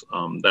those,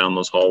 down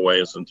those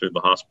hallways and through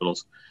the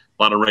hospitals.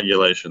 A lot of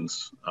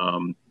regulations.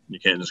 You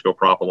can't just go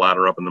prop a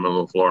ladder up in the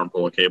middle of the floor and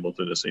pull a cable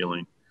through the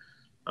ceiling.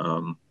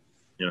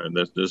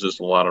 There's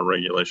just a lot of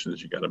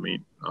regulations you got to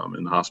meet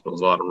in the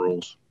hospitals, a lot of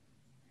rules.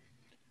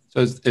 So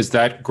is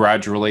that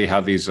gradually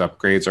how these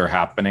upgrades are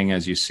happening,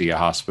 as you see a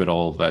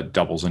hospital that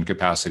doubles in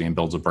capacity and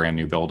builds a brand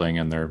new building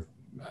and they're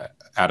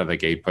out of the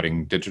gate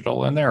putting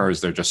digital in there? Or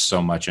is there just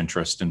so much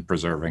interest in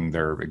preserving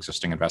their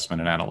existing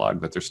investment in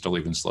analog that they're still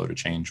even slow to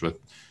change with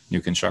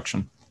new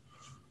construction?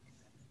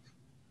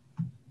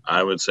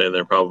 I would say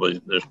they're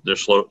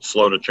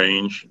slow to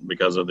change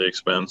because of the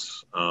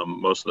expense.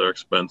 Most of their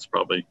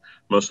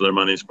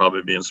money is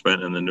probably being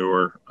spent in the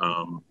newer,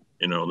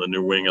 the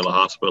new wing of the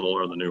hospital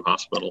or the new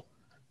hospital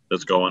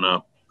that's going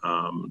up.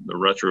 The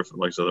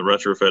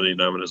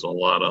retrofitting of it is a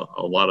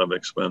lot of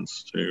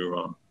expense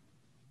to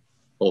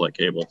pull that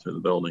cable through the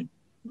building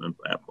and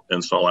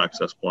install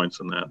access points,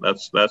 and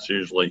that's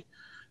usually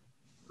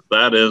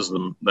that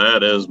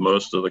is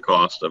most of the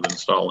cost of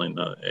installing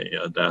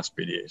a DAS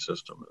PDA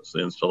system, is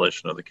the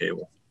installation of the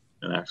cable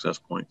and access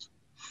points.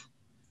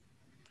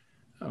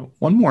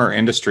 One more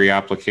industry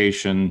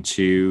application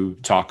to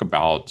talk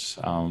about.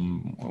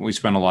 We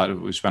spent a lot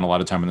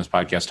of time on this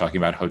podcast talking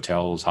about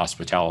hotels,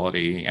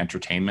 hospitality,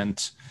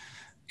 entertainment.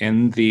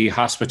 In the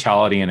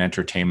hospitality and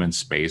entertainment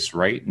space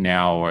right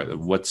now,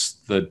 what's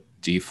the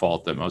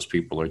default that most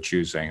people are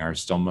choosing? Are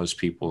still most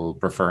people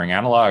preferring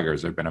analog, or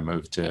has there been a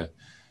move to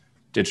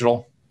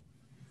digital?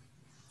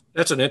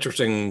 That's an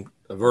interesting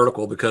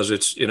vertical because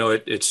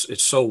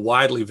it's so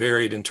widely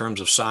varied in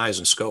terms of size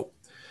and scope.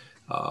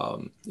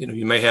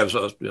 You may have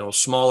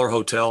smaller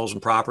hotels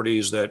and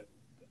properties that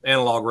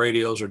analog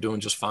radios are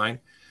doing just fine.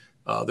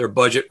 They're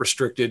budget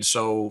restricted,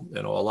 so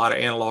a lot of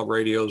analog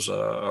radios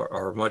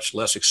are much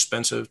less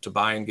expensive to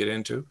buy and get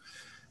into.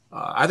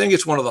 I think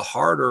it's one of the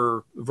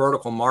harder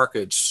vertical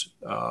markets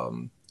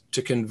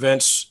to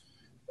convince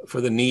for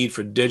the need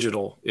for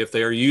digital if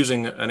they are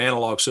using an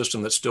analog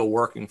system that's still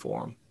working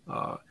for them.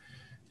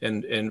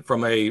 And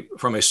from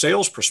a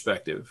sales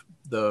perspective,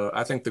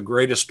 I think the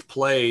greatest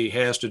play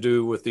has to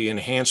do with the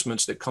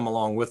enhancements that come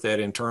along with that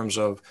in terms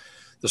of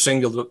the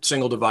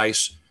single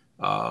device,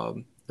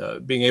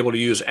 being able to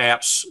use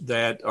apps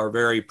that are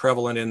very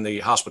prevalent in the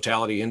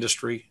hospitality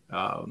industry,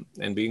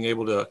 and being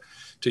able to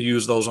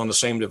use those on the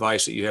same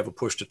device that you have a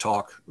push to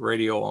talk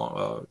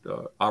radio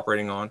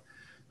operating on.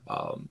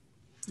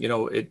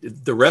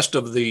 the rest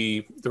of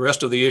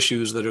the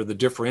issues that are the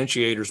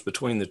differentiators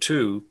between the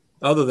two,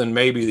 other than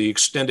maybe the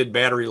extended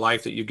battery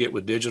life that you get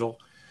with digital.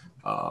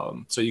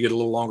 So you get a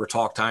little longer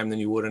talk time than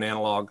you would in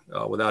analog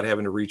without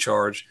having to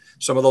recharge.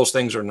 Some of those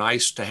things are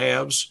nice to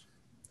haves.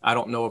 I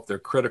don't know if they're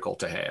critical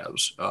to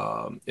haves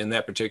in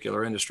that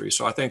particular industry.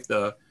 So I think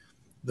the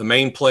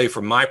main play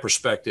from my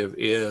perspective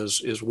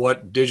is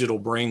what digital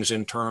brings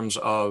in terms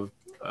of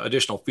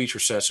additional feature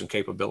sets and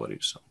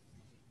capabilities.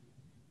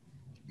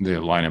 The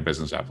line of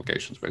business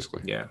applications,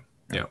 basically. Yeah.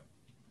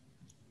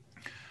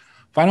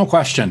 Final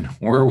question.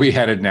 Where are we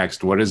headed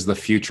next? What does the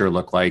future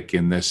look like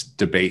in this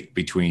debate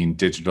between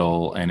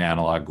digital and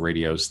analog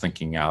radios,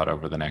 thinking out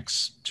over the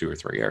next 2 or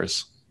 3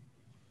 years?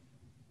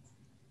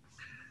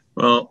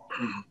 Well,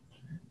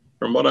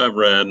 from what I've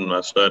read and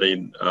I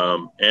studied,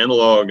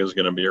 analog is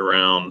going to be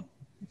around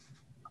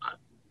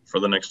for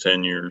the next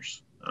 10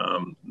 years.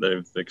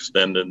 The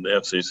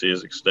FCC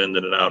has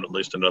extended it out at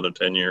least another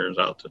 10 years,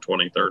 out to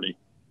 2030,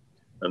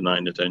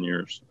 9 to 10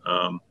 years.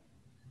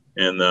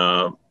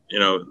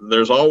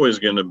 There's always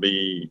going to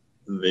be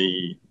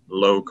the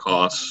low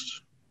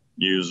cost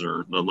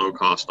user, the low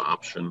cost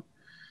option,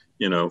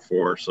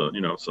 for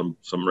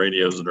some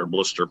radios that are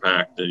blister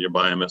packed that you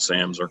buy them at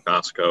Sam's or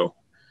Costco,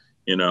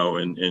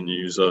 and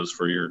use those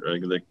for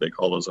they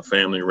call those a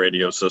family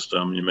radio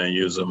system. You may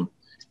use them,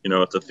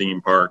 at the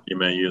theme park. You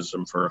may use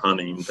them for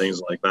hunting,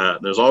 things like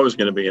that. There's always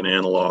going to be an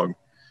analog.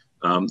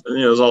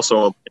 There's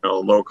also a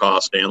low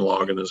cost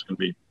analog, and there's going to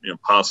be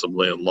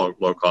possibly a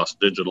low cost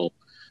digital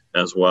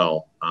as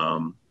well.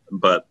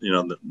 But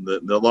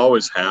they'll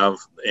always have,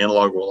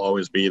 analog will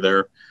always be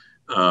there.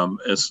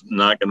 It's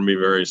not going to be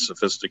very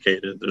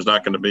sophisticated. There's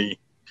not going to be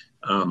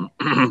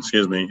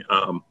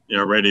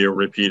radio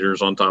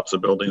repeaters on tops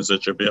of buildings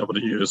that you'll be able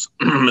to use.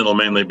 It'll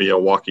mainly be a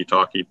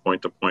walkie-talkie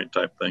point-to-point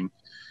type thing.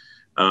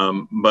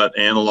 But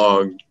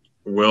analog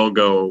will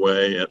go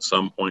away at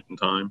some point in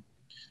time.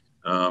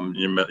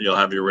 You'll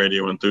have your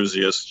radio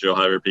enthusiasts. You'll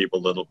have your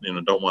people that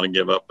don't want to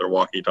give up their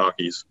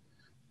walkie-talkies.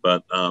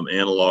 But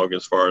analog,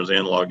 as far as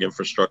analog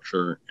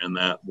infrastructure, and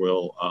that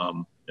will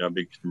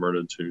be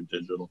converted to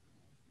digital.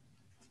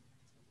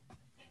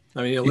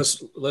 I mean,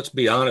 let's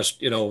be honest.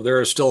 There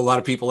are still a lot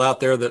of people out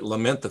there that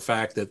lament the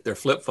fact that their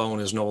flip phone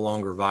is no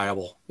longer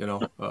viable.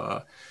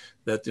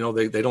 That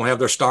they don't have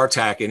their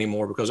StarTAC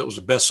anymore because it was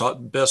the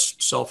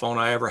best cell phone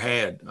I ever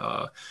had.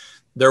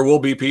 There will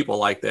be people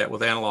like that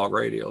with analog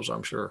radios,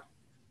 I'm sure.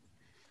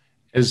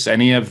 Has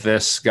any of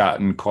this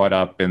gotten caught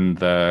up in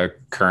the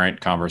current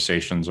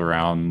conversations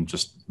around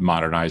just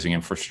modernizing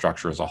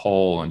infrastructure as a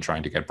whole and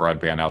trying to get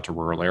broadband out to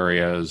rural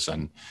areas,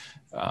 and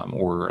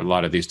or a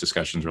lot of these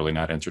discussions really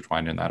not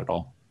intertwined in that at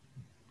all?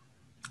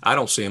 I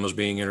don't see them as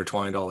being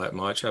intertwined all that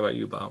much. How about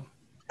you, Bob?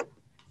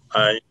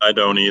 I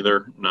don't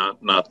either.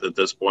 Not at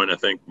this point. I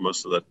think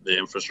most of the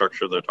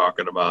infrastructure they're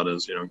talking about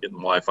is getting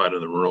Wi-Fi to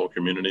the rural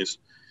communities.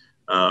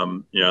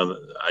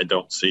 I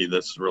don't see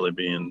this really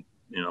being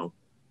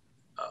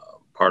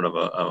part of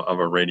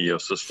a radio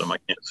system. I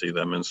can't see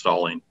them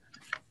installing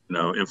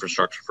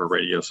infrastructure for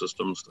radio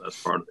systems. That's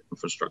part of the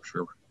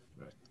infrastructure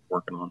we're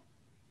working on.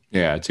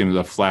 Yeah, it seems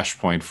the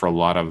flashpoint for a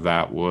lot of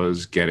that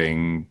was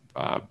getting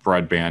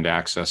broadband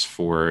access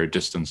for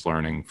distance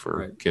learning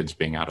for kids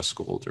being out of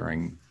school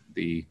during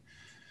the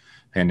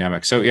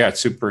pandemic. So yeah, it's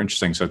super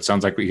interesting. So it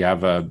sounds like we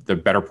have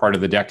the better part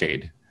of the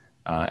decade.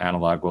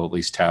 Analog will at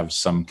least have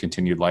some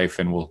continued life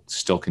and will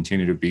still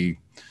continue to be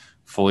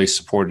fully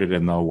supported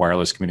in the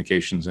wireless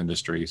communications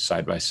industry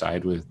side by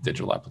side with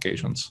digital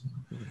applications.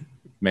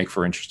 Make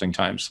for interesting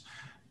times.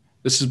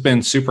 This has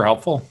been super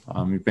helpful.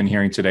 We've been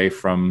hearing today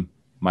from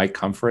Mike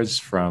Humphreys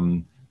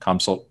from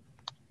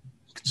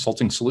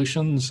Consulting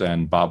Solutions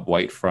and Bob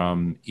White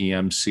from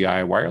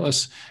EMCI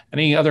Wireless.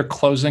 Any other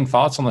closing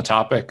thoughts on the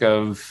topic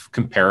of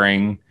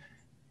comparing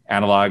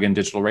analog and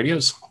digital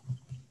radios?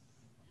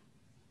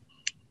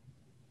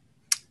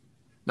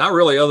 Not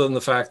really, other than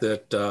the fact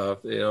that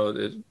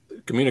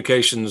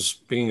communications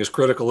being as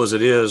critical as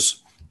it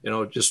is,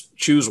 just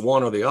choose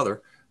one or the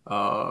other.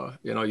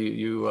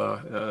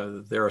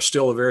 They're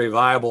still a very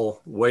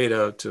viable way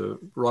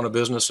to run a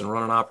business and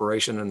run an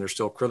operation, and they're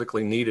still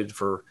critically needed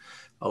for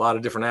a lot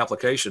of different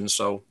applications.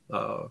 So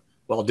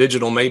while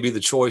digital may be the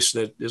choice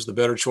that is the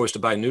better choice to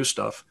buy new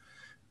stuff,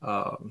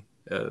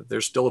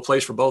 there's still a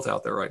place for both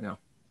out there right now.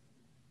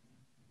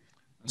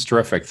 That's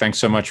terrific. Thanks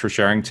so much for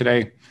sharing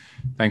today.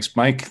 Thanks,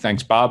 Mike.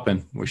 Thanks, Bob,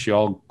 and wish you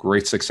all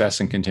great success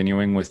in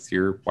continuing with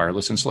your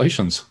wireless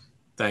installations.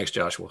 Thanks,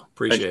 Joshua.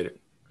 Appreciate it.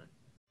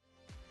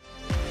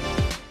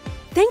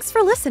 Thanks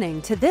for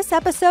listening to this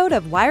episode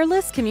of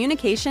Wireless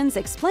Communications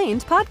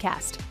Explained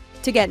podcast.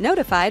 To get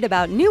notified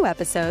about new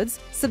episodes,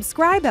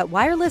 subscribe at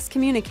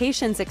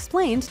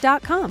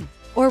wirelesscommunicationsexplained.com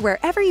or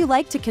wherever you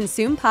like to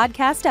consume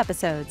podcast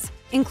episodes,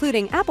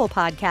 including Apple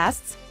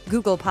Podcasts,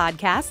 Google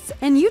Podcasts,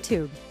 and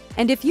YouTube.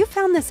 And if you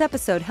found this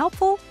episode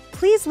helpful,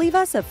 please leave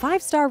us a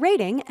 5-star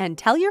rating and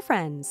tell your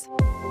friends.